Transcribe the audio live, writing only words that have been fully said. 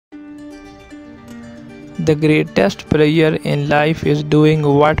The greatest pleasure in life is doing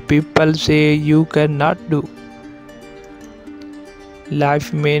what people say you cannot do.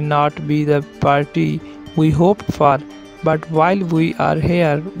 Life may not be the party we hoped for, but while we are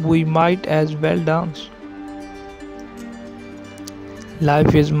here, we might as well dance.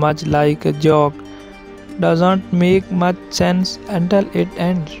 Life is much like a joke, doesn't make much sense until it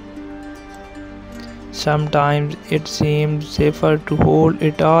ends. Sometimes it seems safer to hold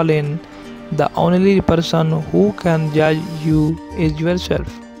it all in. The only person who can judge you is yourself.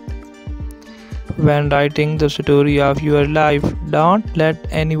 When writing the story of your life, don't let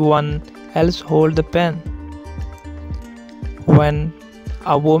anyone else hold the pen. When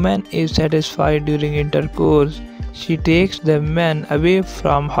a woman is satisfied during intercourse, she takes the man away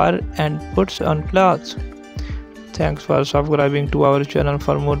from her and puts on clothes. Thanks for subscribing to our channel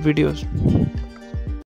for more videos.